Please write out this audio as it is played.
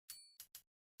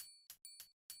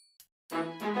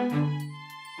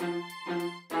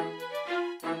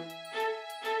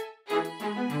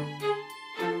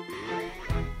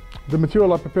the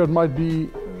material I prepared might be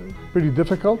pretty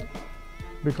difficult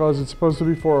because it's supposed to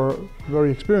be for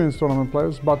very experienced tournament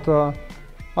players, but I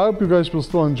hope you guys will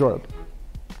still enjoy it.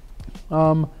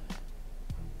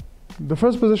 The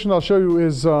first position I'll show you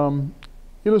is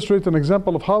illustrate an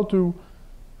example of how to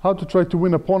try to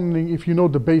win a pawn if you know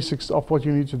the basics of what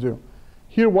you need to do.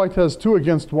 Here white has 2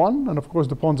 against 1, and of course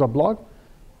the pawns are blocked.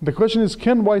 The question is,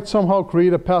 can white somehow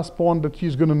create a passed pawn that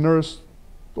he's going to nurse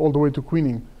all the way to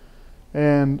queening?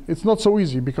 And it's not so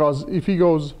easy, because if he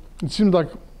goes, it seems like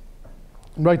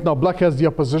right now black has the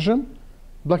opposition.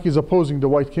 Black is opposing the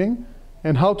white king,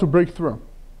 and how to break through.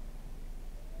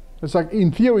 It's like,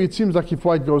 in theory, it seems like if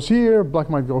white goes here, black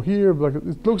might go here. Black,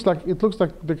 it looks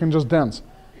like they can just dance.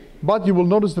 But you will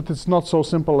notice that it's not so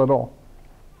simple at all.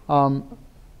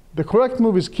 The correct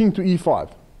move is king to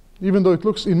e5. Even though it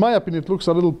looks, in my opinion, it looks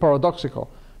a little paradoxical.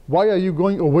 Why are you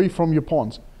going away from your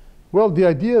pawns? Well, the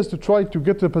idea is to try to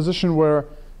get to a position where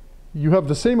you have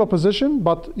the same opposition,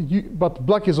 but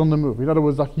black is on the move. In other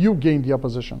words, like you gain the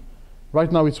opposition.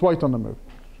 Right now, it's white on the move.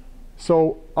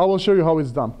 So I will show you how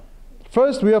it's done.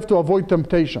 First, we have to avoid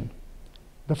temptation.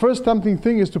 The first tempting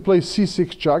thing is to play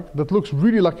c6 check. That looks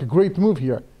really like a great move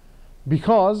here,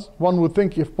 because one would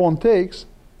think if pawn takes,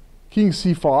 king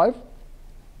c5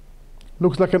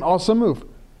 looks like an awesome move.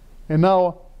 And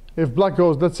now, if black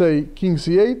goes, let's say, king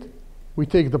c8, we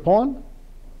take the pawn.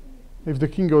 If the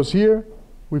king goes here,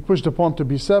 we push the pawn to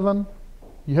b7.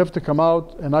 You have to come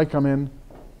out, and I come in,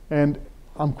 and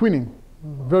I'm queening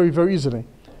very, very easily.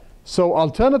 So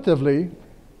alternatively,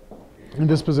 in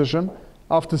this position,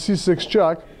 after c6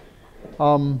 check,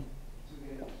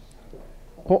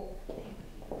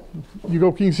 you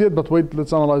go king c8, but wait,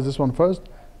 let's analyze this one first.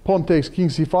 Pawn takes king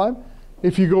c5.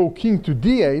 If you go king to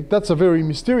d8, that's a very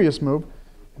mysterious move.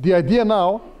 The idea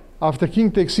now, after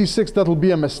king takes c6, that'll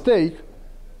be a mistake,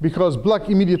 because black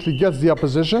immediately gets the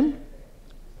opposition.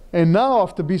 And now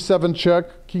after b7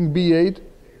 check, king b8,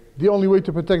 the only way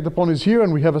to protect the pawn is here,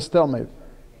 and we have a stalemate.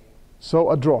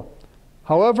 So a draw.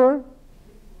 However,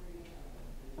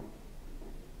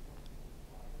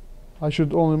 I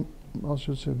should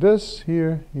say this,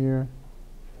 here, here.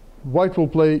 White will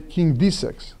play king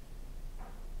d6.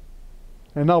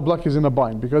 And now black is in a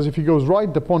bind, because if he goes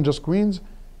right, the pawn just queens.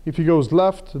 If he goes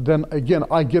left, then again,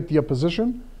 I get the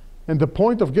opposition. And the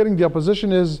point of getting the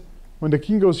opposition is, when the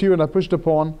king goes here and I push the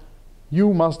pawn,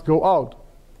 you must go out.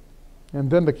 And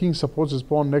then the king supports his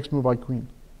pawn, next move I queen.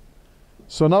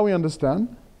 So now we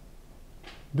understand.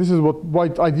 This is what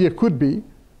white idea could be,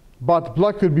 but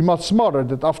black could be much smarter,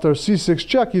 that after c6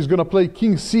 check, he's going to play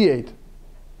king c8.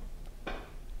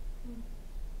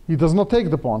 He does not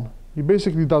take the pawn. He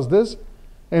basically does this.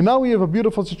 And now we have a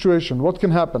beautiful situation. What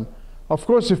can happen? Of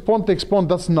course, if pawn takes pawn,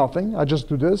 that's nothing. I just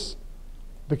do this.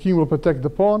 The king will protect the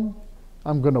pawn.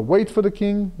 I'm going to wait for the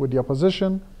king with the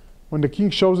opposition. When the king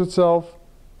shows itself,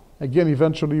 again,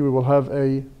 eventually we will have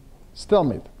a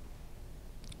stalemate.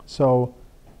 So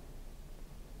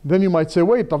then you might say,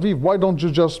 wait, Aviv, why don't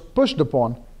you just push the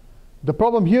pawn? The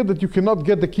problem here that you cannot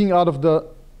get the king out of the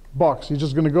box. He's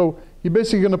just going to go, you're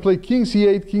basically going to play king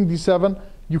c8, king d7.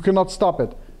 You cannot stop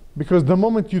it. Because the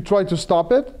moment you try to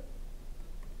stop it,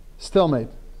 stalemate.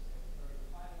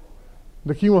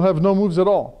 The king will have no moves at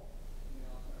all.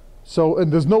 So,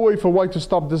 and there's no way for white to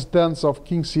stop this dance of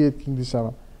king c8, king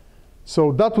d7.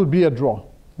 So that would be a draw.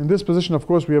 In this position, of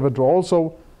course, we have a draw.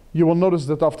 Also, you will notice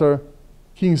that after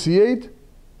king c8,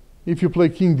 if you play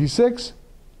king d6,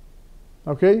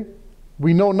 okay,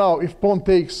 we know now if pawn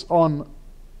takes on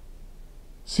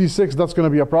c6, that's going to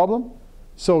be a problem.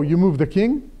 So you move the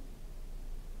king,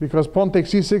 because pawn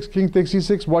takes c6, king takes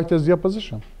c6, white has the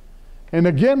opposition. And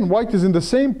again, white is in the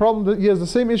same problem, that he has the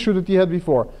same issue that he had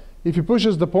before. If he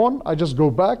pushes the pawn, I just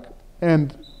go back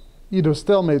and either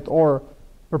stalemate or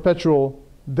perpetual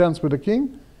dance with the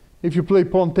king. If you play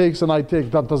pawn takes and I take,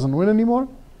 that doesn't win anymore.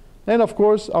 And of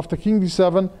course, after king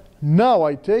d7, now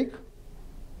I take.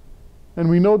 And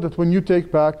we know that when you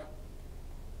take back,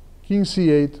 king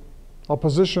c8,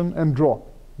 opposition and draw.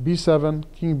 b7,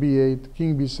 king b8,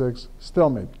 king b6,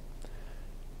 stalemate.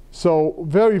 So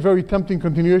very, very tempting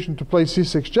continuation to play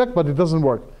c6 check, but it doesn't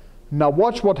work. Now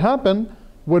watch what happened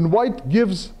when white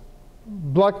gives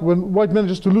black, when white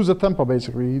manages to lose a tempo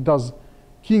basically. He does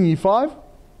king e5,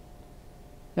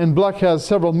 and black has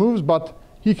several moves, but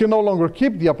he can no longer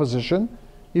keep the opposition.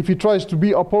 If he tries to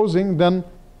be opposing, then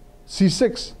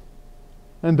c6,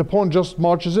 and the pawn just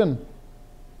marches in.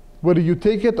 Whether you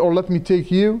take it or let me take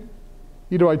you,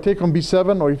 either I take on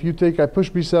b7, or if you take, I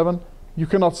push b7, you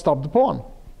cannot stop the pawn.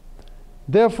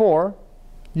 Therefore,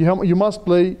 you must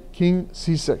play king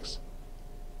c6.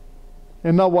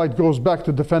 And now white goes back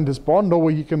to defend his pawn. No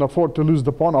way he can afford to lose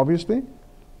the pawn, obviously.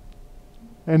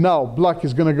 And now black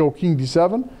is going to go king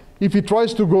d7. If he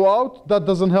tries to go out, that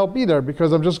doesn't help either,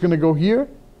 because I'm just going to go here.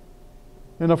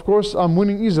 And of course, I'm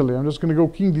winning easily. I'm just going to go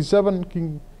king d7,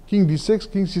 king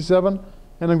d6, king c7,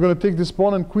 and I'm going to take this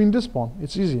pawn and queen this pawn.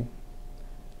 It's easy.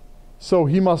 So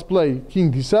he must play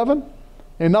king d7,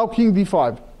 and now king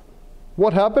d5.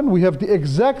 What happened? We have the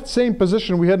exact same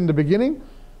position we had in the beginning,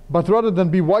 but rather than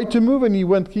be white to move and he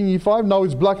went king e5, now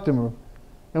it's black to move.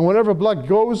 And whenever black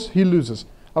goes, he loses.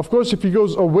 Of course, if he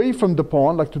goes away from the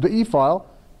pawn, like to the e file,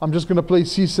 I'm just going to play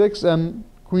c6 and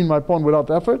queen my pawn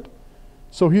without effort.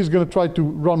 So he's going to try to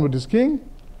run with his king.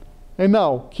 And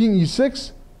now, king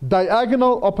e6,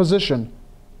 diagonal opposition.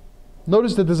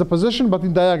 Notice that there's a position, but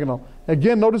in diagonal.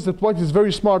 Again, notice that white is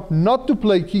very smart not to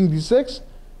play king d6,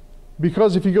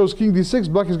 because if he goes king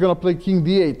d6, black is going to play king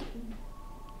d8.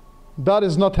 That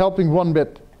is not helping one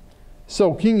bit.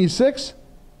 So king e6,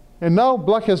 and now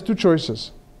black has two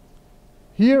choices.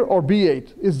 Here or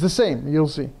b8. It's the same, you'll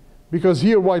see. Because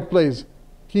here white plays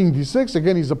king d6,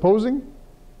 again he's opposing.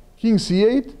 King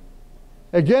c8.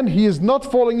 Again, he is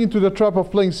not falling into the trap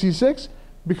of playing c6,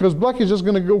 because black is just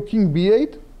going to go king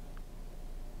b8.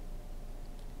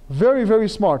 Very, very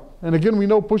smart. And again, we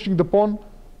know pushing the pawn,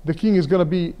 the king is going to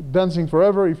be dancing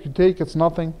forever. If you take, it's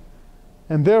nothing.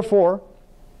 And therefore,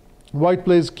 white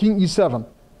plays king e7.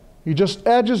 He just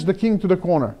edges the king to the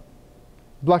corner.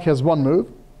 Black has one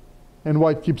move, and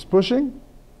white keeps pushing.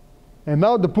 And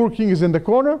now the poor king is in the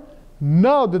corner.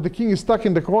 Now that the king is stuck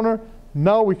in the corner,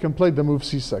 now we can play the move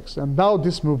c6. And now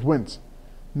this move wins.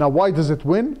 Now why does it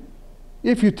win?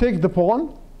 If you take the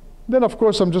pawn, then of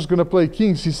course I'm just going to play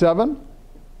king c7.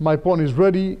 My pawn is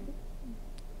ready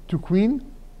to queen.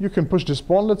 You can push this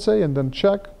pawn, let's say, and then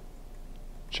check,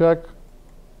 check,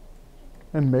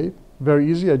 and mate. Very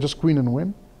easy. I just queen and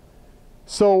win.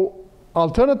 So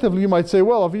alternatively, you might say,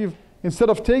 well, Aviv, instead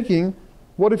of taking,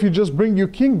 what if you just bring your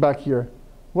king back here?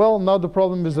 Well, now the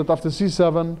problem is that after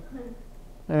c7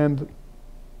 and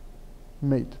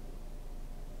mate.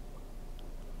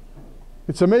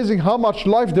 It's amazing how much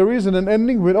life there is in an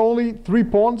ending with only 3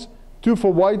 pawns, 2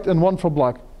 for white and 1 for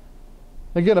black.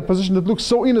 Again, a position that looks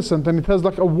so innocent and it has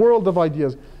like a world of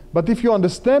ideas. But if you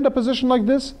understand a position like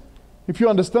this, if you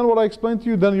understand what I explained to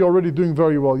you, then you're already doing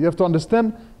very well. You have to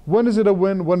understand when is it a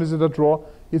win, when is it a draw.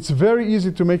 It's very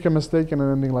easy to make a mistake in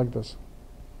an ending like this.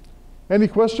 Any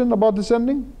question about this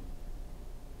ending?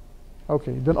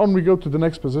 Okay, then on we go to the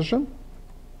next position.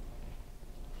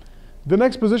 The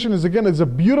next position is, again, it's a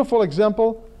beautiful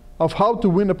example of how to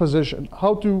win a position,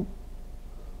 how to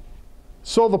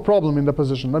solve a problem in the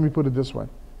position. Let me put it this way.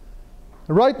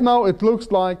 Right now it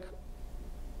looks like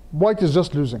white is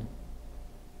just losing,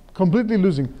 completely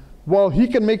losing. While he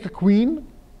can make a queen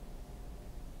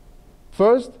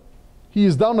first, he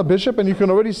is down a bishop, and you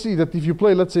can already see that if you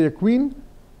play, let's say, a queen,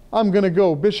 I'm going to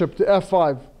go bishop to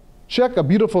f5, check, a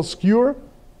beautiful skewer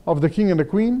of the king and the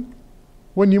queen.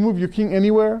 When you move your king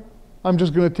anywhere, I'm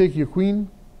just going to take your queen.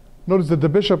 Notice that the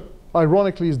bishop,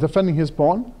 ironically, is defending his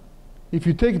pawn. If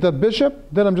you take that bishop,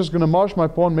 then I'm just going to march my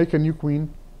pawn, make a new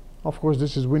queen. Of course,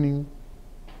 this is winning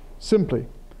simply.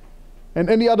 And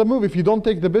any other move, if you don't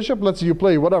take the bishop, let's say you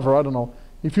play whatever, I don't know.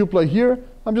 If you play here,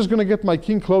 I'm just going to get my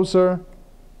king closer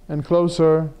and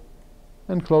closer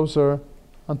and closer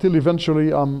until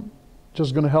eventually I'm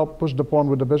just going to help push the pawn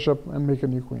with the bishop and make a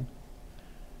new queen.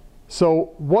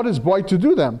 So what is white to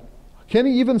do then? Can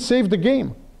he even save the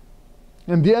game?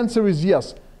 And the answer is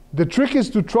yes. The trick is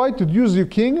to try to use your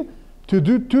king to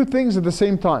do 2 things at the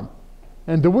same time.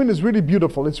 And the win is really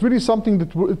beautiful. It's really something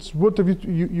that it's worth of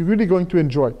you're really going to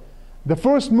enjoy. The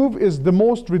first move is the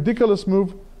most ridiculous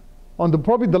move, on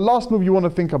probably the last move you want to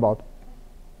think about.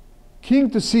 King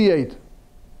to c8.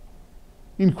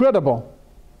 Incredible.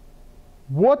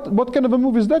 What kind of a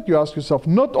move is that, you ask yourself?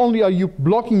 Not only are you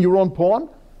blocking your own pawn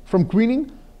from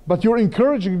queening, but you're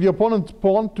encouraging the opponent's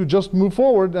pawn to just move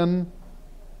forward and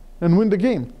win the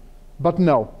game. But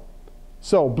no.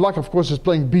 So black, of course, is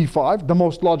playing b5, the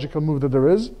most logical move that there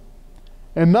is.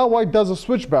 And now white does a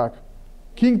switchback.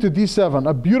 King to d7,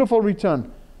 a beautiful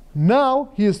return. Now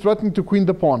he is threatening to queen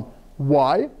the pawn.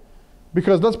 Why?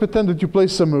 Because let's pretend that you play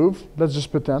some move. Let's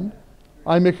just pretend.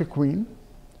 I make a queen.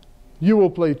 You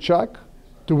will play check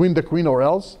to win the queen, or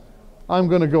else I'm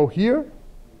going to go here.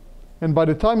 And by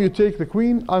the time you take the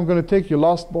queen, I'm going to take your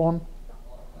last pawn.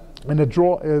 And the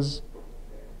draw is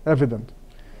evident.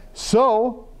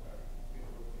 So,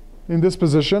 in this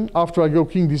position, after I go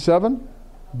king d7,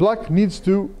 black needs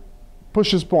to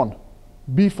push his pawn.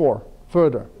 b4,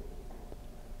 further.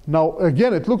 Now,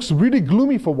 again, it looks really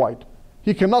gloomy for white.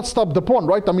 He cannot stop the pawn,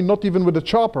 right? I mean, not even with the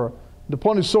chopper. The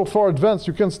pawn is so far advanced,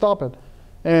 you can't stop it.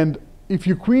 And if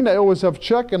you queen, I always have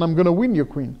check, and I'm going to win your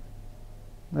queen.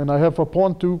 And I have a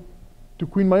pawn to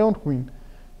queen my own queen.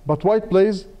 But white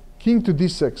plays king to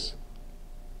d6.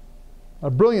 A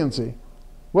brilliancy.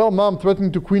 Well, now I'm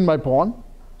threatening to queen my pawn.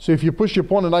 So if you push your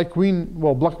pawn and I queen,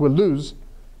 well, black will lose.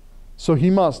 So he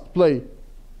must play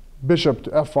bishop to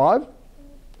f5.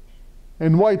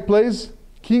 And white plays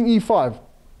king e5,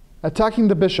 attacking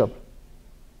the bishop.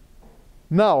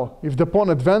 Now, if the pawn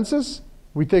advances,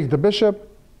 we take the bishop.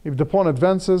 If the pawn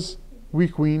advances, we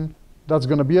queen. That's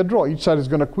going to be a draw. Each side is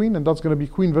going to queen, and that's going to be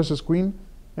queen versus queen,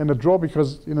 and a draw,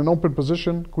 because in an open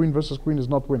position, queen versus queen is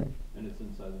not winning. And it's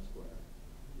inside the square.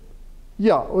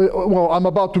 Yeah, well, I'm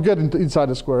about to get inside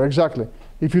the square, exactly.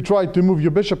 If you try to move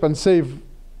your bishop and save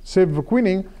the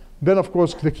queening, then of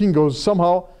course the king goes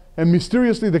somehow, and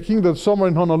mysteriously the king that's somewhere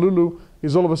in Honolulu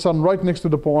is all of a sudden right next to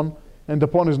the pawn, and the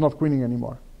pawn is not queening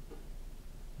anymore.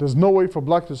 There's no way for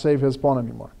black to save his pawn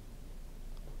anymore.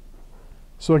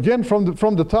 So again, from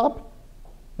the top,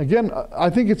 again, I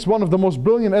think it's one of the most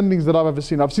brilliant endings that I've ever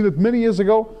seen. I've seen it many years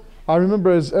ago. I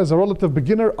remember as a relative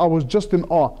beginner, I was just in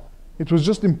awe. It was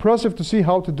just impressive to see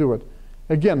how to do it.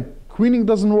 Again, queening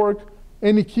doesn't work.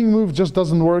 Any king move just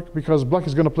doesn't work, because black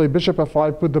is going to play bishop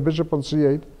f5, put the bishop on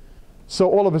c8. So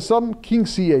all of a sudden, king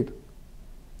c8.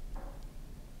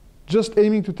 Just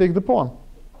aiming to take the pawn.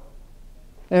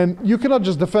 And you cannot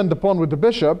just defend the pawn with the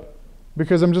bishop,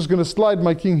 because I'm just going to slide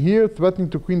my king here, threatening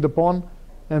to queen the pawn,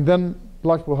 and then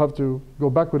black will have to go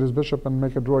back with his bishop and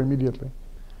make a draw immediately.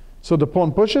 So the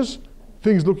pawn pushes.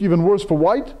 Things look even worse for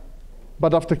white.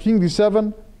 But after king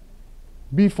d7,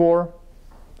 b4,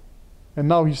 and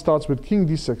now he starts with king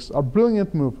d6. A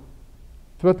brilliant move.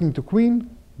 Threatening to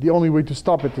queen. The only way to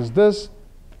stop it is this.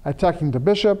 Attacking the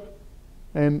bishop.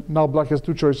 And now black has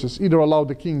two choices. Either allow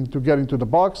the king to get into the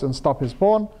box and stop his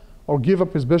pawn, or give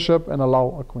up his bishop and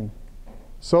allow a queen.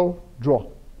 So, draw.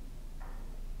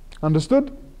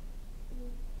 Understood?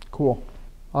 Cool.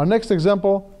 Our next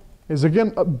example is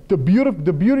again the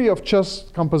beauty of chess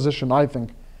composition, I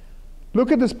think.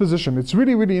 Look at this position. It's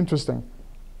really, really interesting.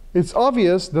 It's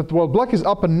obvious that while black is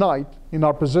up a knight in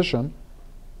our position,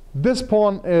 this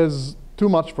pawn is too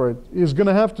much for it. He's going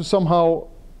to have to somehow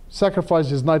sacrifice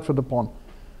his knight for the pawn.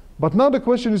 But now the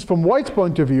question is, from white's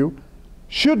point of view,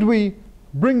 should we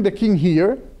bring the king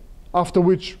here, after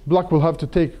which black will have to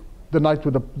take the knight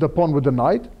with the pawn with the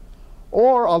knight?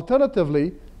 Or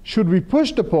alternatively, should we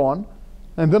push the pawn,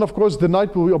 and then of course the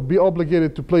knight will be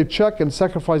obligated to play check and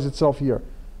sacrifice itself here?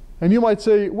 And you might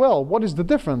say, well, what is the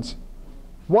difference?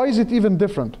 Why is it even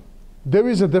different? There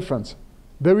is a difference.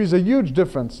 There is a huge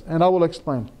difference, and I will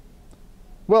explain.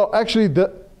 Well, actually,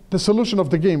 the solution of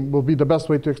the game will be the best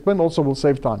way to explain, also will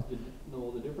save time.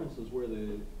 No, the difference is where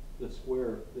the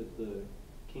square that the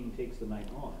king takes the knight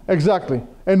on. Exactly.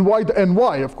 And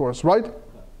why, of course, right?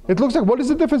 It looks like, what is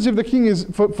the difference if the king is,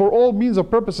 for all means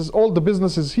of purposes, all the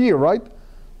business is here, right?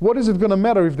 What is it going to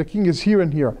matter if the king is here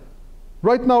and here?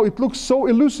 Right now, it looks so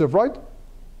elusive, right?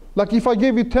 Like if I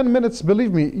gave you 10 minutes,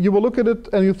 believe me, you will look at it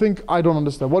and you think, I don't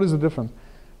understand. What is the difference?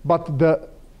 But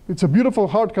it's a beautiful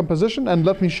hard composition, and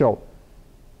let me show.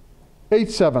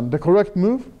 h7, the correct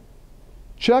move.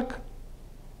 Check.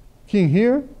 King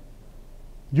here.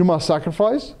 You must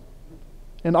sacrifice.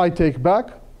 And I take back.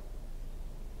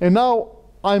 And now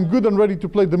I'm good and ready to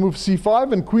play the move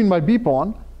c5 and queen my b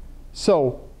pawn.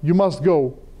 So you must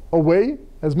go away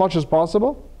as much as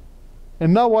possible.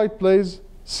 And now white plays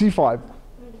c5.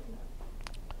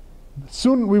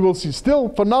 Soon we will see. Still,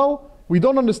 for now, we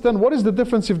don't understand what is the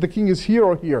difference if the king is here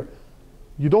or here.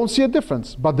 You don't see a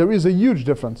difference, but there is a huge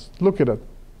difference. Look at it.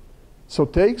 So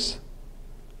takes,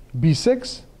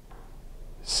 b6,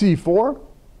 c4,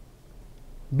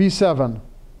 b7,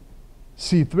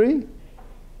 c3.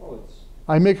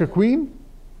 I make a queen,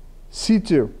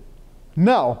 c2.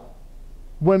 Now,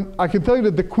 when I can tell you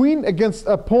that the queen against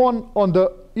a pawn on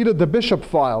either the bishop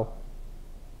file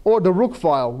or the rook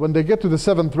file, when they get to the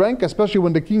 7th rank, especially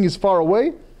when the king is far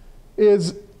away,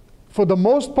 is for the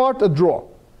most part a draw.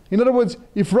 In other words,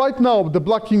 if right now the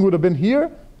black king would have been here,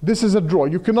 this is a draw.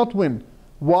 You cannot win.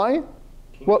 Why?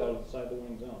 King's well, outside the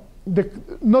wing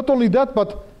zone. Not only that,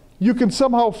 but you can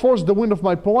somehow force the win of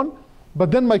my pawn,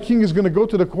 but then my king is going to go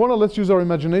to the corner. Let's use our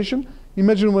imagination.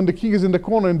 Imagine when the king is in the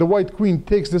corner and the white queen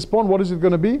takes this pawn, what is it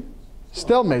going to be?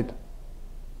 Stalemate.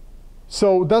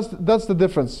 So that's the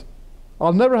difference.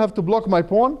 I'll never have to block my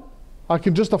pawn. I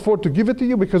can just afford to give it to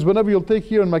you, because whenever you'll take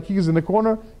here and my king is in the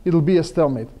corner, it'll be a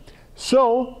stalemate.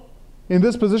 So, in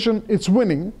this position, it's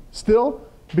winning still,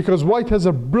 because white has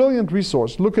a brilliant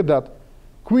resource. Look at that.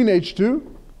 Queen h2,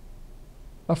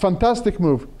 a fantastic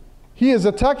move. He is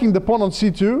attacking the pawn on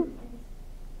c2,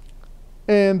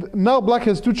 And now black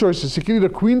has two choices. He can either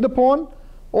queen the pawn,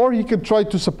 or he can try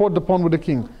to support the pawn with the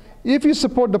king. If you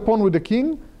support the pawn with the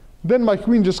king, then my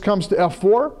queen just comes to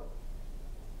f4,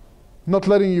 not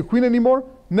letting you queen anymore.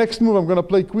 Next move, I'm going to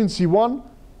play queen c1,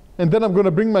 and then I'm going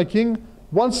to bring my king.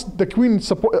 Once the queen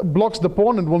blocks the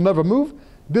pawn and will never move,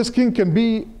 this king can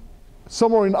be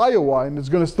somewhere in Iowa, and it's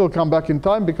going to still come back in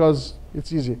time because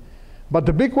it's easy. But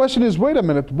the big question is, wait a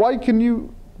minute, why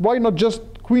not just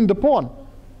queen the pawn?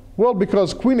 Well,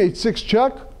 because queen h6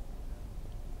 check,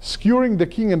 skewering the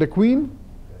king and the queen.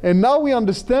 And now we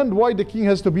understand why the king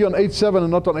has to be on h7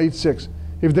 and not on h6.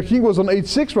 If the king was on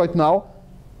h6 right now,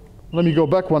 let me go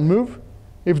back one move.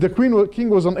 If the king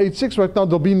was on h6 right now,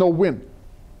 there'll be no win.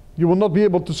 You will not be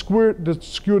able to skewer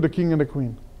the king and the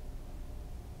queen.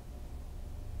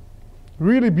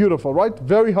 Really beautiful, right?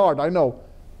 Very hard, I know.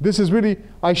 This is really,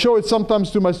 I show it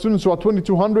sometimes to my students who are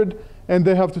 2200, and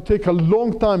they have to take a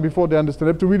long time before they understand.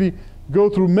 They have to really go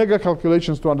through mega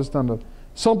calculations to understand it.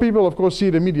 Some people, of course, see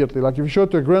it immediately. Like if you show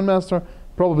it to a grandmaster,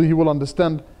 probably he will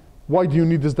understand, why do you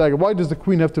need this dagger? Why does the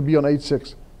queen have to be on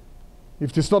h6?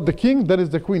 If it's not the king, then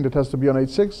it's the queen that has to be on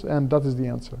h6, and that is the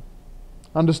answer.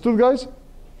 Understood, guys?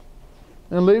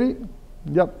 And lady?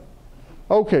 Yep.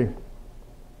 Okay.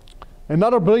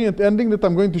 Another brilliant ending that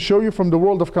I'm going to show you from the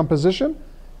world of composition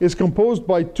is composed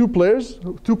by two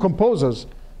composers,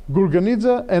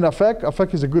 Gurganidze and Afek.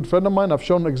 Afek is a good friend of mine. I've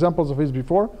shown examples of his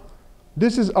before.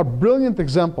 This is a brilliant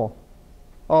example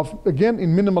of, again,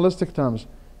 in minimalistic terms.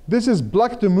 This is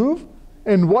black to move,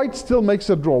 and white still makes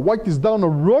a draw. White is down a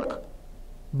rook,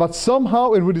 but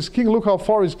somehow, and with his king, look how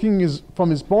far his king is from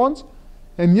his pawns,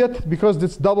 and yet, because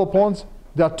it's double pawns,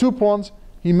 there are two pawns,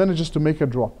 he manages to make a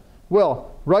draw.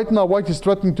 Well, right now, white is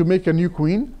threatening to make a new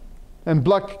queen, and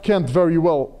black can't very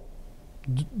well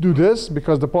do this,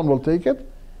 because the pawn will take it,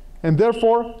 and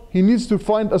therefore, he needs to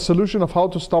find a solution of how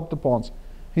to stop the pawns.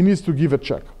 He needs to give a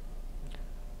check.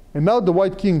 And now the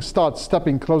white king starts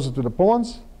stepping closer to the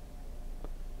pawns,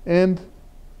 and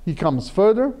he comes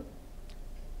further,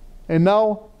 and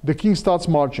now the king starts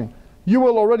marching. You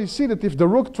will already see that if the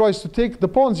rook tries to take the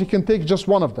pawns, he can take just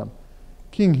one of them.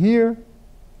 King here,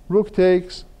 rook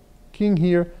takes, king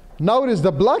here. Now it is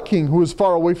the black king who is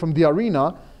far away from the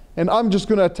arena, and I'm just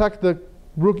going to attack the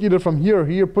rook either from here or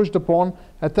here, push the pawn,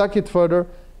 attack it further,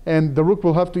 and the rook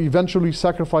will have to eventually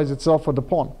sacrifice itself for the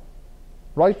pawn.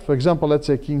 Right? For example, let's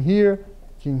say king here,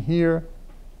 king here.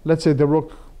 Let's say the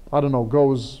rook, I don't know,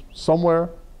 goes somewhere.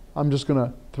 I'm just going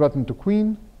to threaten to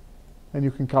queen, and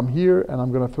you can come here, and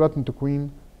I'm going to threaten to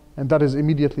queen, and that is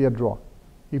immediately a draw.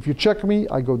 If you check me,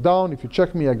 I go down. If you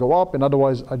check me, I go up, and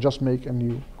otherwise I just make a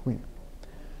new queen.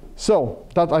 So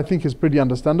that, I think, is pretty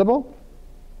understandable.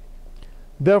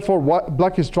 Therefore,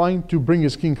 black is trying to bring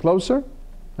his king closer,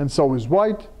 and so is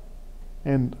white,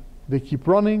 and they keep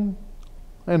running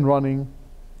and running.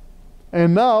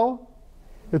 And now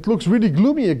it looks really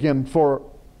gloomy again for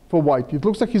white. It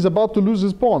looks like he's about to lose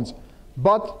his pawns.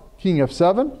 But king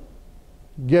f7,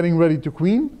 getting ready to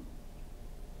queen.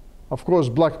 Of course,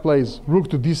 black plays rook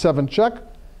to d7 check.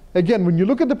 Again, when you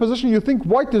look at the position, you think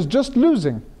white is just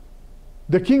losing.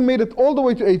 The king made it all the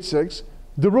way to h6.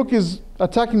 The rook is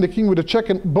attacking the king with a check,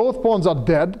 and both pawns are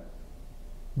dead,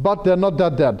 but they're not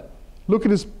that dead. Look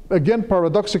at this, again,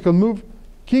 paradoxical move,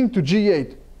 king to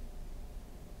g8.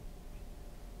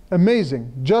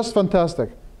 Amazing, just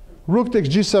fantastic. Rook takes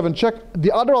g7 check.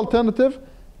 The other alternative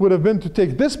would have been to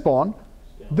take this pawn.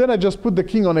 Then I just put the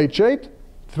king on h8,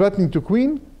 threatening to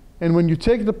queen, and when you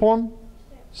take the pawn,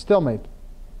 stalemate.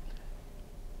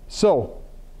 So,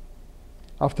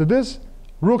 after this,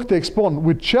 rook takes pawn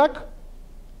with check,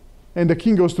 and the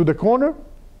king goes to the corner.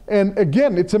 And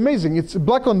again, it's amazing. It's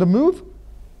black on the move,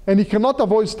 and he cannot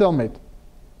avoid stalemate.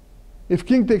 If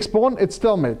king takes pawn, it's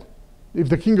stalemate. If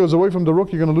the king goes away from the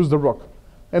rook, you're going to lose the rook.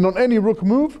 And on any rook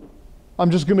move, I'm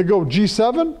just going to go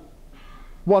g7,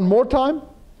 one more time,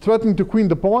 threatening to queen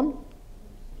the pawn.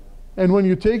 And when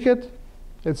you take it,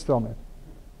 it's stalemate.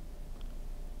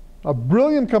 A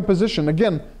brilliant composition.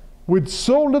 Again, with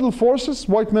so little forces,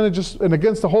 white manages, and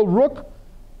against the whole rook,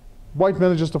 white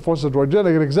manages to force a draw. Again,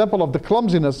 an example of the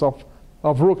clumsiness of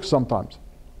rooks sometimes.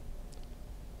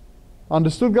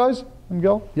 Understood, guys and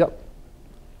gal? Yep.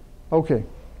 Okay.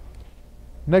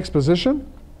 Next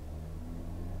position.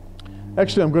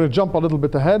 Actually, I'm going to jump a little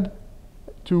bit ahead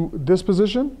to this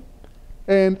position.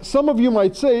 And some of you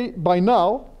might say, by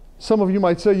now, some of you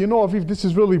might say, you know, Aviv, this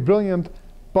is really brilliant,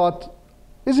 but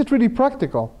is it really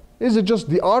practical? Is it just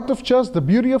the art of chess, the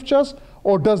beauty of chess,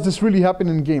 or does this really happen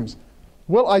in games?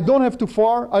 Well, I don't have to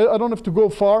go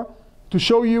far to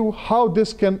show you how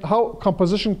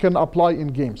composition can apply in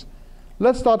games.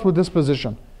 Let's start with this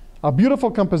position. A beautiful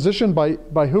composition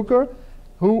by Hooker,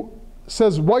 who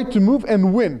says white to move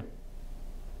and win.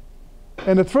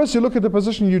 And at first you look at the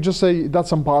position, you just say,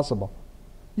 that's impossible.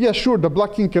 Yeah, sure, the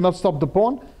black king cannot stop the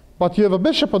pawn, but you have a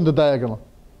bishop on the diagonal.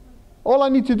 All I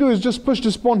need to do is just push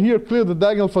this pawn here, clear the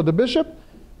diagonal for the bishop.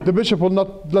 The bishop will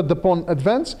not let the pawn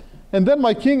advance. And then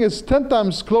my king is 10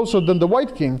 times closer than the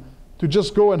white king to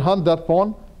just go and hunt that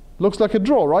pawn. Looks like a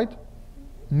draw, right?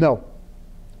 No.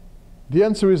 The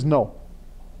answer is no.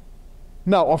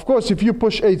 Now, of course, if you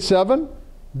push h7,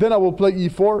 then I will play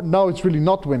e4. Now it's really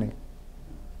not winning.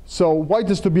 So white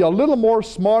is to be a little more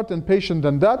smart and patient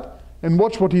than that, and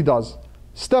watch what he does.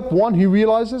 Step one, he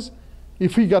realizes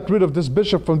if he got rid of this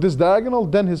bishop from this diagonal,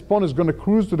 then his pawn is going to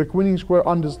cruise to the queening square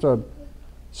undisturbed.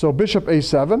 So bishop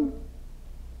a7.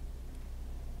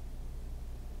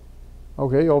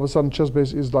 Okay, all of a sudden chess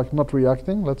base is like not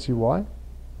reacting. Let's see why.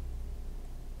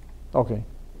 Okay,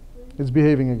 it's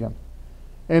behaving again.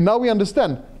 And now we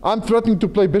understand. I'm threatening to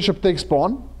play bishop takes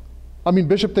pawn. I mean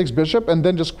bishop takes bishop and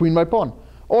then just queen my pawn.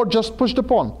 Or just push the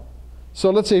pawn. So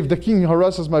let's say if the king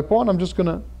harasses my pawn, I'm just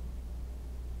gonna,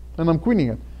 and I'm queening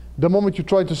it. The moment you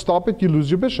try to stop it, you lose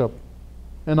your bishop.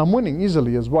 And I'm winning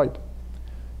easily as white.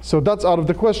 So that's out of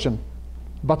the question.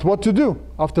 But what to do?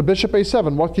 After bishop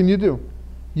a7, what can you do?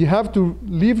 You have to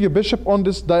leave your bishop on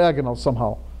this diagonal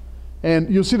somehow. And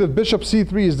you see that bishop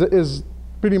c3 is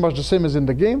pretty much the same as in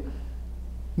the game.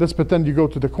 Let's pretend you go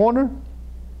to the corner.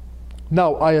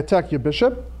 Now I attack your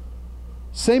bishop.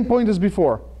 Same point as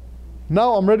before.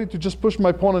 Now I'm ready to just push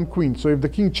my pawn and queen. So if the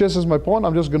king chases my pawn,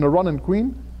 I'm just going to run and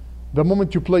queen. The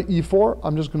moment you play e4,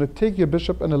 I'm just going to take your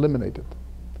bishop and eliminate it.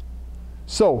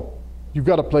 So you've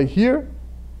got to play here,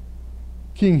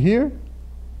 king here,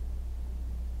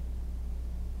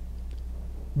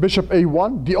 bishop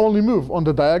a1, the only move on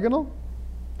the diagonal.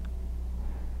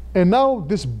 And now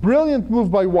this brilliant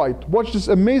move by white. Watch this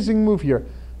amazing move here.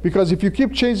 Because if you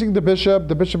keep chasing the bishop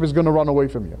is going to run away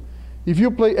from you. If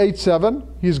you play h7,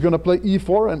 he's going to play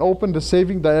e4 and open the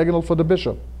saving diagonal for the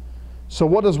bishop. So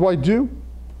what does white do?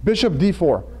 Bishop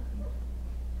d4.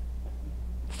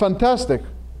 Fantastic.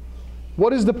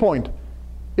 What is the point?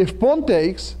 If pawn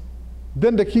takes,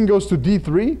 then the king goes to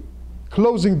d3,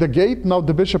 closing the gate. Now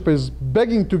the bishop is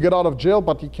begging to get out of jail,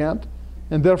 but he can't.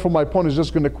 And therefore my pawn is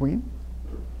just going to queen.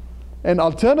 And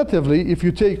alternatively, if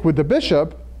you take with the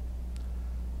bishop,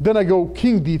 then I go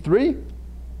king d3,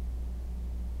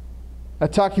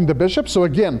 attacking the bishop. So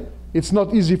again, it's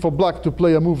not easy for black to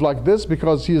play a move like this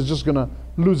because he is just going to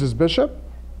lose his bishop.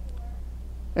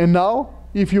 And now,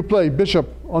 if you play bishop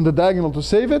on the diagonal to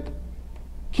save it,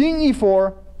 king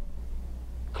e4,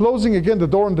 closing again the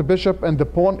door on the bishop, and the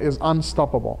pawn is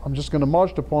unstoppable. I'm just going to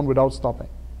march the pawn without stopping.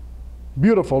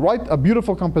 Beautiful, right? A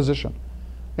beautiful composition.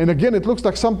 And again, it looks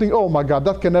like something, oh my God,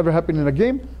 that can never happen in a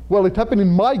game. Well, it happened in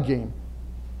my game.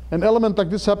 An element like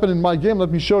this happened in my game.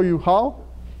 Let me show you how.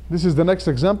 This is the next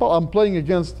example. I'm playing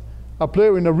against a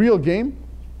player in a real game.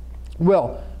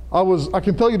 Well, I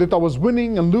can tell you that I was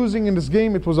winning and losing in this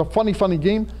game. It was a funny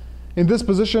game. In this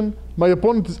position, my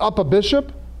opponent is up a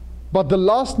bishop, but the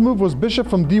last move was bishop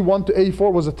from d1 to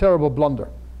a4 was a terrible blunder.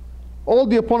 All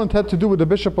the opponent had to do with the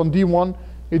bishop on d1,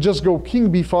 it just go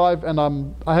king b5,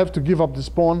 and I have to give up this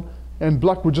pawn, and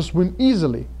black would just win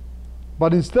easily.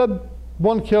 But instead,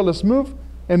 one careless move,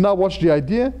 and now watch the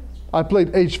idea. I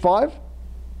played h5.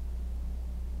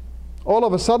 All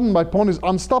of a sudden, my pawn is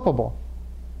unstoppable.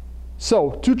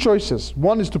 So, two choices.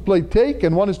 One is to play take,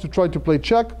 and one is to try to play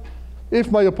check.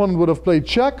 If my opponent would have played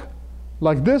check,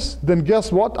 like this, then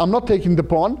guess what? I'm not taking the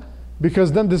pawn,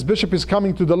 because then this bishop is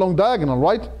coming to the long diagonal,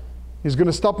 right? He's going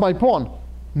to stop my pawn.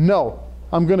 No.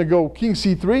 I'm going to go king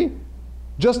c3.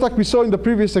 Just like we saw in the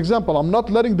previous example, I'm not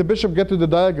letting the bishop get to the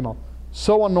diagonal.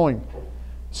 So annoying.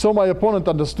 So my opponent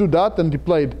understood that, and he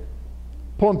played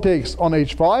pawn takes on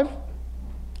h5.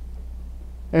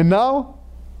 And now,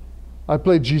 I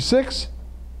played g6,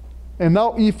 and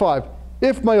now e5.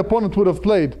 If my opponent would have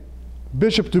played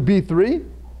bishop to b3,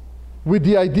 with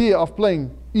the idea of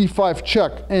playing e5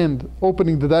 check and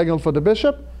opening the diagonal for the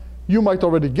bishop, you might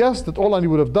already guess that all I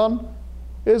would have done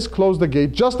is close the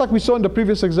gate, just like we saw in the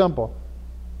previous example.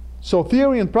 So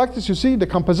theory and practice, you see, the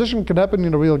composition can happen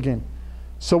in a real game.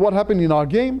 So what happened in our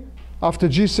game? After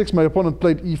g6, my opponent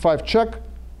played e5 check,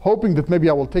 hoping that maybe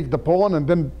I will take the pawn and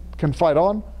then can fight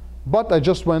on. But I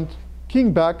just went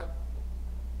king back.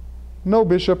 No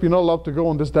bishop, you're not allowed to go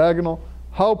on this diagonal.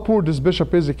 How poor this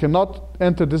bishop is, it cannot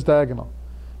enter this diagonal.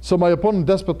 So my opponent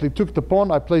desperately took the pawn.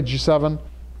 I played g7.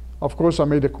 Of course, I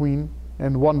made a queen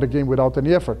and won the game without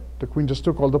any effort. The queen just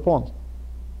took all the pawns.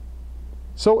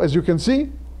 So as you can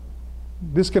see,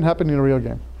 this can happen in a real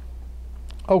game.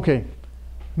 Okay,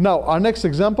 Now, our next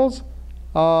examples,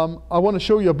 I want to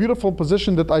show you a beautiful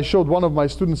position that I showed one of my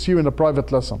students here in a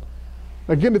private lesson.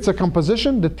 Again, it's a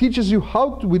composition that teaches you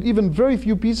how to, with even very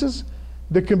few pieces,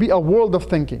 there can be a world of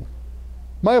thinking.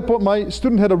 My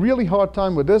student had a really hard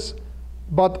time with this,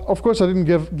 but of course I didn't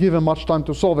give him much time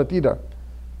to solve it either.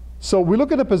 So we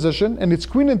look at a position, and it's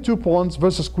queen and 2 pawns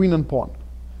versus queen and pawn.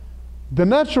 The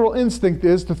natural instinct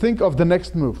is to think of the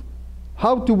next move.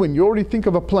 How to win. You already think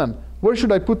of a plan. Where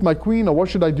should I put my queen, or what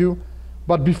should I do?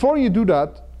 But before you do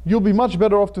that, you'll be much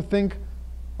better off to think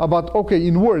about, okay,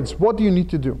 in words, what do you need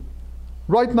to do?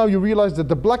 Right now you realize that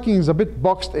the black king is a bit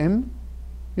boxed in.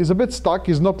 He's a bit stuck.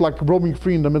 He's not like roaming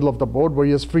free in the middle of the board where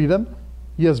he has freedom.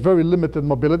 He has very limited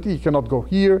mobility. He cannot go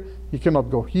here, he cannot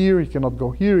go here, he cannot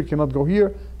go here, he cannot go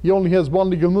here. He only has one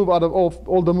legal move out of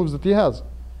all the moves that he has.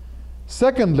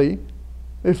 Secondly,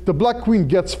 if the black queen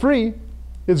gets free,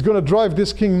 it's going to drive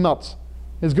this king nuts.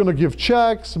 It's going to give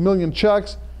checks, a million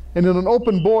checks, and in an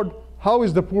open board, how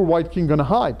is the poor white king going to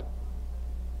hide?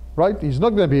 Right? He's not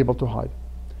going to be able to hide.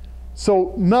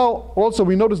 So now also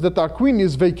we notice that our queen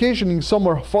is vacationing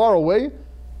somewhere far away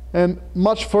and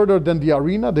much further than the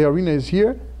arena. The arena is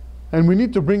here, and we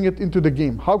need to bring it into the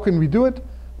game. How can we do it?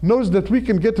 Notice that we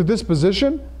can get to this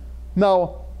position.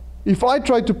 Now, if I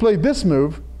try to play this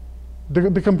move,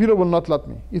 the computer will not let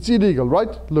me. It's illegal,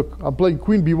 right? Look, I'm playing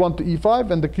queen b1 to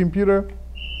e5, and the computer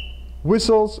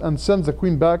whistles and sends the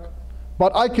queen back.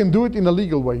 But I can do it in a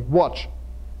legal way. Watch.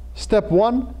 Step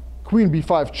 1, queen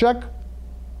b5 check.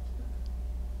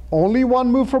 Only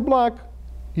one move for black.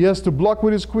 He has to block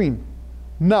with his queen.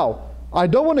 Now, I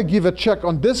don't want to give a check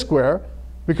on this square,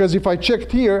 because if I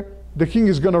checked here, the king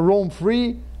is going to roam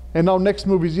free, and now next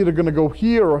move is either going to go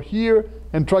here or here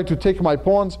and try to take my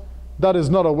pawns. That is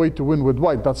not a way to win with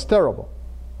white. That's terrible.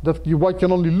 White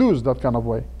can only lose that kind of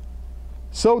way.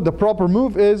 So the proper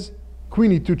move is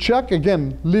queen e2 check,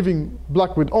 again leaving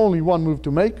black with only one move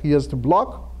to make. He has to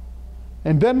block.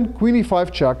 And then queen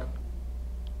e5 check.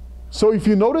 So if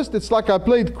you noticed, it's like I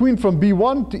played queen from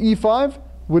b1 to e5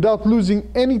 without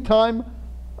losing any time,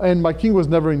 and my king was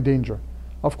never in danger.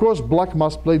 Of course, black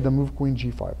must play the move queen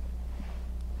g5.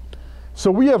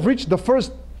 So we have reached the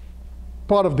first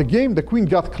part of the game. The queen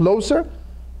got closer,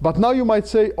 but now you might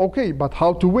say, okay, but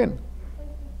how to win?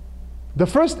 The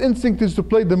first instinct is to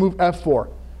play the move f4,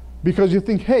 because you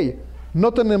think, hey,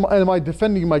 not only am I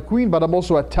defending my queen, but I'm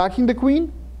also attacking the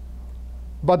queen.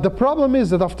 But the problem is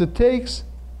that after takes,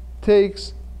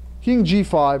 king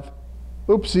g5,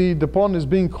 oopsie, the pawn is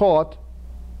being caught,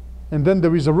 and then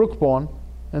there is a rook pawn,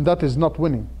 and that is not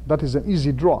winning. That is an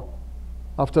easy draw.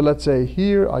 After, let's say,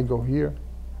 here, I go here,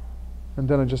 and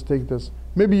then I just take this.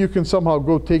 Maybe you can somehow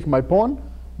go take my pawn,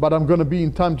 but I'm going to be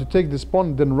in time to take this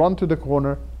pawn, then run to the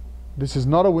corner. This is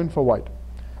not a win for white.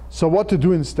 So what to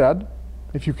do instead,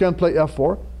 if you can't play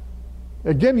f4?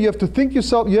 Again, you have to think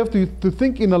yourself, you have to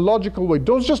think in a logical way.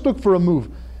 Don't just look for a move.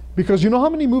 Because you know how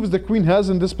many moves the queen has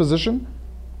in this position?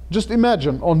 Just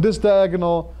imagine, on this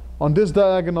diagonal, on this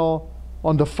diagonal,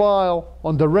 on the file,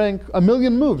 on the rank, a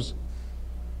million moves.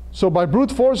 So by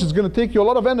brute force, it's going to take you a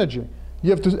lot of energy.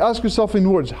 You have to ask yourself in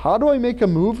words, how do I make a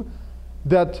move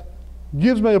that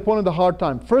gives my opponent a hard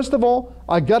time? First of all,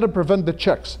 I got to prevent the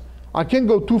checks. I can't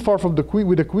go too far from the queen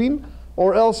with the queen,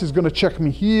 or else he's going to check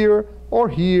me here, or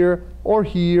here, or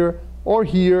here, or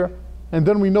here. And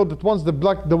then we know that once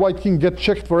the white king gets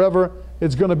checked forever,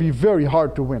 it's going to be very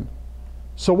hard to win.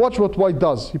 So watch what white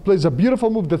does. He plays a beautiful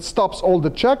move that stops all the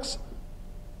checks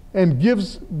and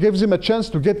gives him a chance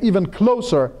to get even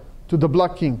closer to the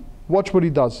black king. Watch what he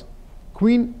does.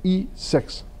 Queen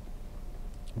e6.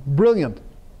 Brilliant.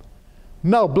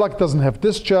 Now black doesn't have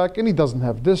this check, and he doesn't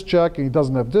have this check, and he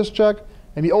doesn't have this check,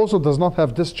 and he also does not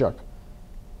have this check.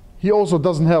 He also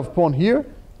doesn't have pawn here,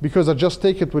 because I just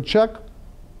take it with check.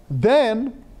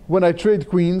 Then, when I trade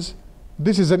queens,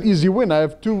 this is an easy win. I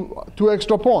have two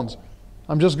extra pawns.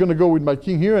 I'm just going to go with my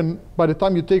king here, and by the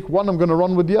time you take one, I'm going to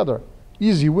run with the other.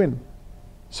 Easy win.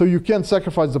 So you can't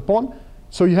sacrifice the pawn,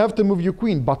 so you have to move your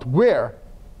queen. But where?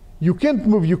 You can't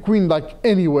move your queen like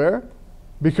anywhere,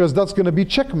 because that's going to be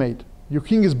checkmate. Your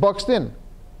king is boxed in.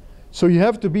 So you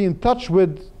have to be in touch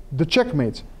with the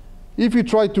checkmates. If you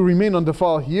try to remain on the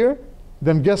file here,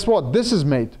 then guess what? This is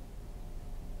mate.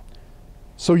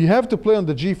 So you have to play on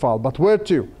the G file, but where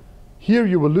to? Here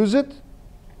you will lose it,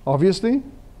 obviously,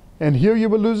 and here you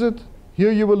will lose it,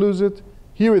 here you will lose it,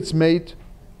 here it's mate.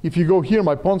 If you go here,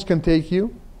 my pawns can take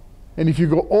you, and if you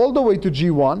go all the way to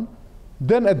G1,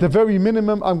 then at the very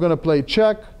minimum, I'm going to play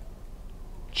check,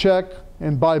 check,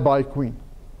 and bye-bye queen.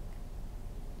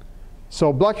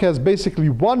 So black has basically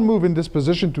one move in this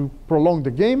position to prolong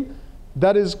the game.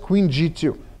 That is queen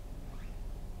G2.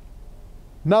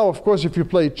 Now, of course, if you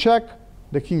play check,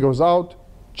 the king goes out.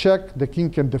 Check, the king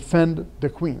can defend the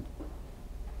queen.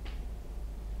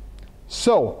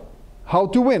 So, how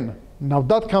to win? Now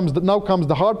comes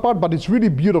the hard part, but it's really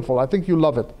beautiful. I think you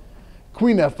love it.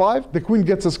 Queen f5, the queen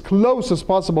gets as close as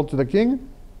possible to the king.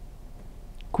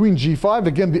 Queen g5,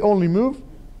 again the only move.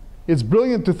 It's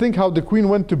brilliant to think how the queen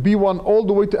went to b1 all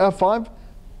the way to f5.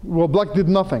 Well, black did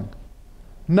nothing.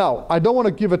 Now, I don't want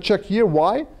to give a check here.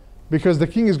 Why? Because the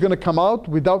king is going to come out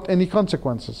without any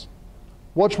consequences.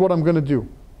 Watch what I'm going to do.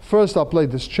 First, I'll play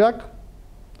this check.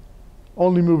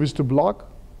 Only move is to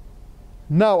block.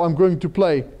 Now I'm going to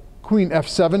play queen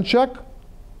f7 check.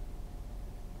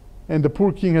 And the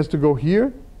poor king has to go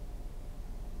here.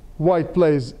 White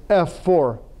plays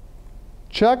f4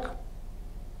 check.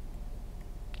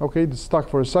 Okay, it's stuck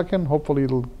for a second. Hopefully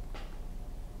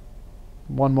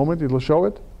one moment, it'll show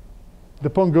it. The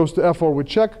pawn goes to f4 with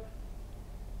check.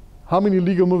 How many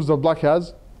legal moves does black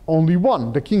has? Only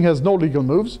one. The king has no legal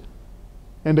moves.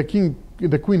 And the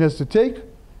queen has to take.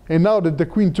 And now that the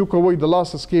queen took away the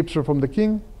last escapes from the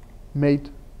king,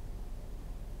 mate.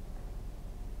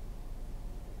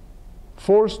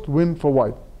 Forced win for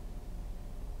white.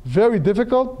 Very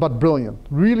difficult, but brilliant.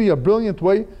 Really a brilliant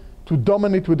way to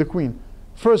dominate with the queen.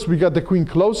 First, we got the queen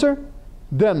closer.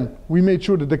 Then, we made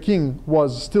sure that the king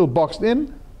was still boxed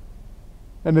in.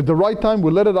 And at the right time,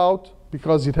 we let it out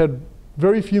because it had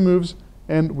very few moves,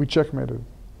 and we checkmated.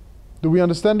 Do we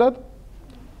understand that?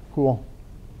 Cool.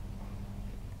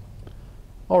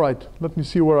 All right, let me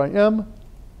see where I am.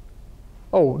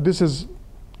 Oh, this is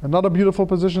another beautiful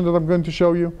position that I'm going to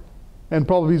show you. And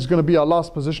probably it's going to be our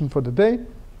last position for the day.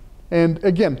 And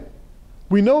again,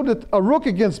 we know that a rook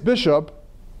against bishop,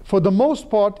 for the most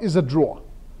part, is a draw.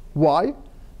 Why?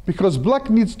 Because black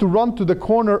needs to run to the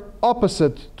corner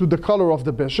opposite to the color of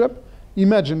the bishop.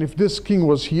 Imagine if this king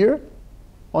was here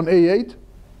on a8,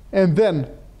 and then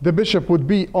the bishop would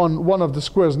be on one of the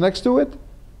squares next to it,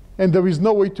 and there is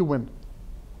no way to win.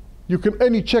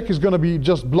 Any check is going to be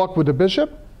just blocked with the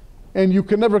bishop, and you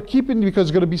can never keep it because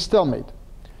it's going to be stalemate.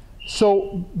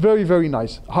 So, very, very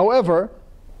nice. However,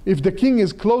 if the king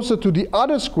is closer to the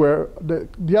other square,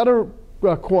 the other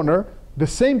corner, the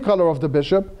same color of the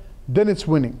bishop, then it's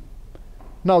winning.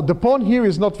 Now, the pawn here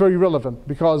is not very relevant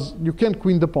because you can't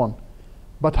queen the pawn.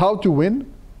 But how to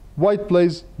win? White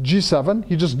plays g7.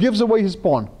 He just gives away his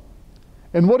pawn.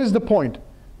 And what is the point?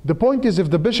 The point is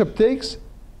if the bishop takes,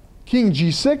 king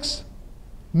g6,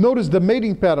 notice the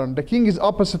mating pattern. The king is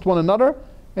opposite one another,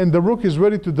 and the rook is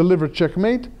ready to deliver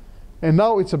checkmate. And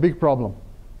now it's a big problem.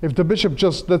 If the bishop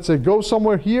just, let's say, goes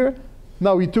somewhere here,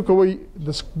 now he took away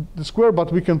the square,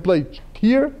 but we can play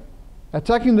here,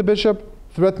 attacking the bishop,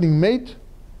 threatening mate.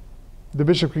 The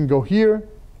bishop can go here,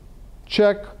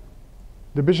 check.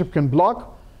 The bishop can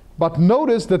block. But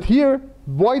notice that here,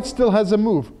 white still has a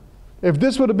move. If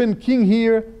this would have been king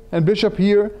here and bishop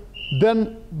here,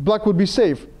 then black would be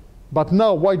safe. But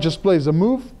now white just plays a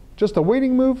move, just a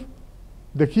waiting move.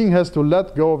 The king has to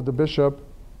let go of the bishop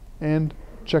and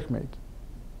checkmate.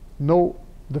 No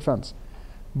defense.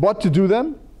 What to do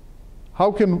then?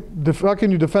 How can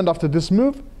you defend after this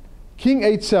move? King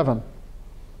h7.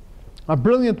 A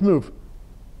brilliant move.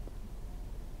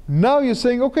 Now you're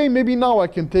saying, okay, maybe now I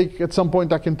can take, at some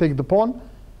point I can take the pawn.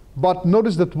 But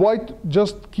notice that white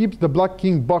just keeps the black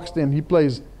king boxed in. He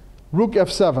plays rook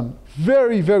f7.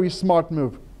 Very, very smart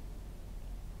move.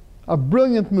 A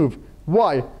brilliant move.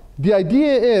 Why? The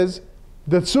idea is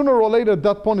that sooner or later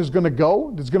that pawn is going to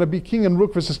go. It's going to be king and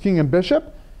rook versus king and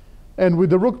bishop. And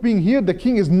with the rook being here, the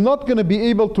king is not going to be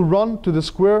able to run to the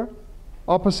square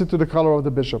opposite to the color of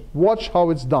the bishop. Watch how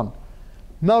it's done.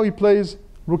 Now he plays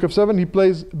rook f7. He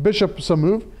plays bishop some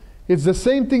move. It's the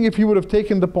same thing if he would have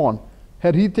taken the pawn.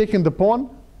 Had he taken the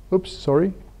pawn, oops,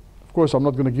 sorry. Of course, I'm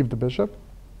not going to give the bishop,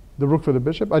 the rook for the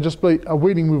bishop. I just play a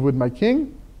waiting move with my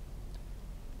king.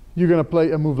 You're going to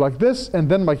play a move like this, and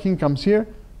then my king comes here.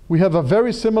 We have a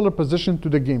very similar position to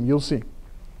the game. You'll see.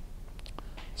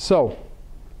 So,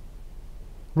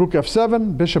 rook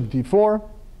f7, bishop d4,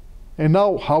 and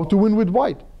now how to win with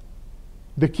white.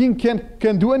 The king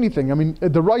can't do anything. I mean,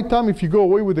 at the right time, if you go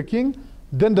away with the king,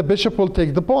 then the bishop will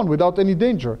take the pawn without any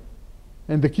danger.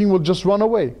 And the king will just run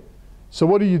away. So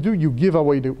what do? You give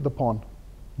away the pawn.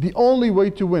 The only way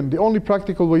to win, the only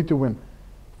practical way to win.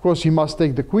 Of course, he must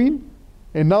take the queen.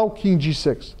 And now king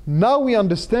g6. Now we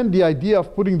understand the idea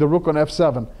of putting the rook on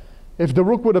f7. If the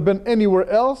rook would have been anywhere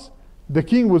else, the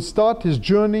king would start his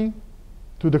journey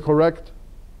to the correct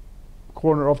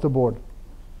corner of the board.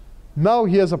 Now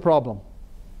he has a problem.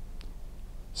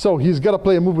 So he's got to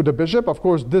play a move with the bishop. Of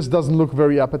course, this doesn't look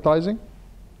very appetizing.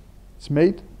 It's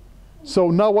mate.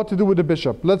 So now what to do with the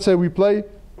bishop? Let's say we play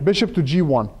bishop to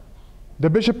g1. The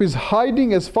bishop is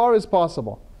hiding as far as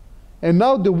possible. And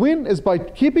now the win is by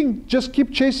just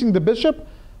keep chasing the bishop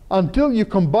until you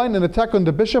combine an attack on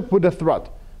the bishop with a threat.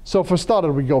 So for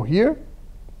starter, we go here,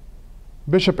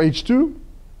 bishop h2.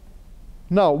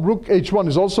 Now rook h1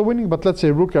 is also winning, but let's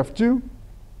say rook f2,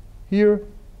 here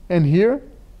and here.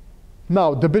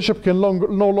 Now the bishop can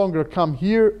no longer come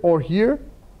here or here.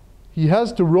 He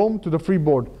has to roam to the free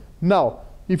board. Now,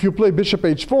 if you play bishop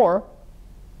h4,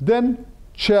 then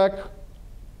check,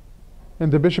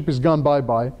 and the bishop is gone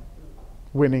bye-bye,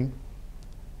 winning.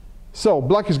 So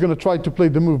black is going to try to play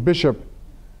the move bishop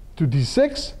to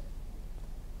d6,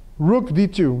 rook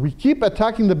d2. We keep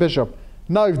attacking the bishop.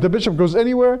 Now if the bishop goes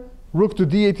anywhere, rook to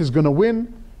d8 is going to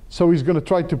win, so he's going to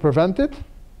try to prevent it.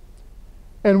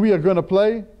 And we are going to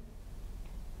play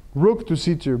rook to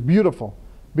c2. Beautiful.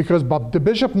 Because the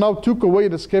bishop now took away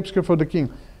the escape square for the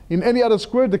king. In any other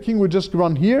square, the king would just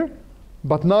run here.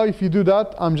 But now if you do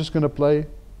that, I'm just going to play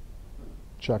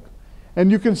check. And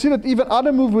you can see that even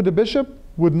other move with the bishop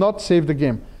would not save the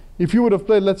game. If you would have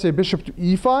played, let's say, bishop to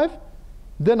e5,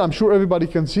 then I'm sure everybody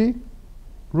can see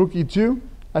rook e2,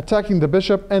 attacking the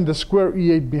bishop and the square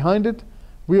e8 behind it.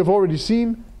 We have already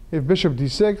seen if bishop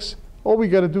d6, all we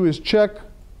got to do is check,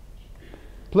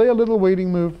 play a little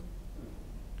waiting move,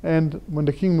 and when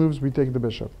the king moves, we take the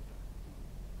bishop.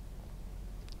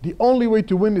 The only way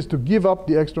to win is to give up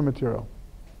the extra material.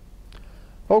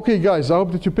 Okay, guys, I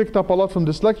hope that you picked up a lot from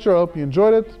this lecture. I hope you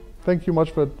enjoyed it. Thank you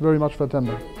very much for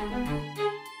attending.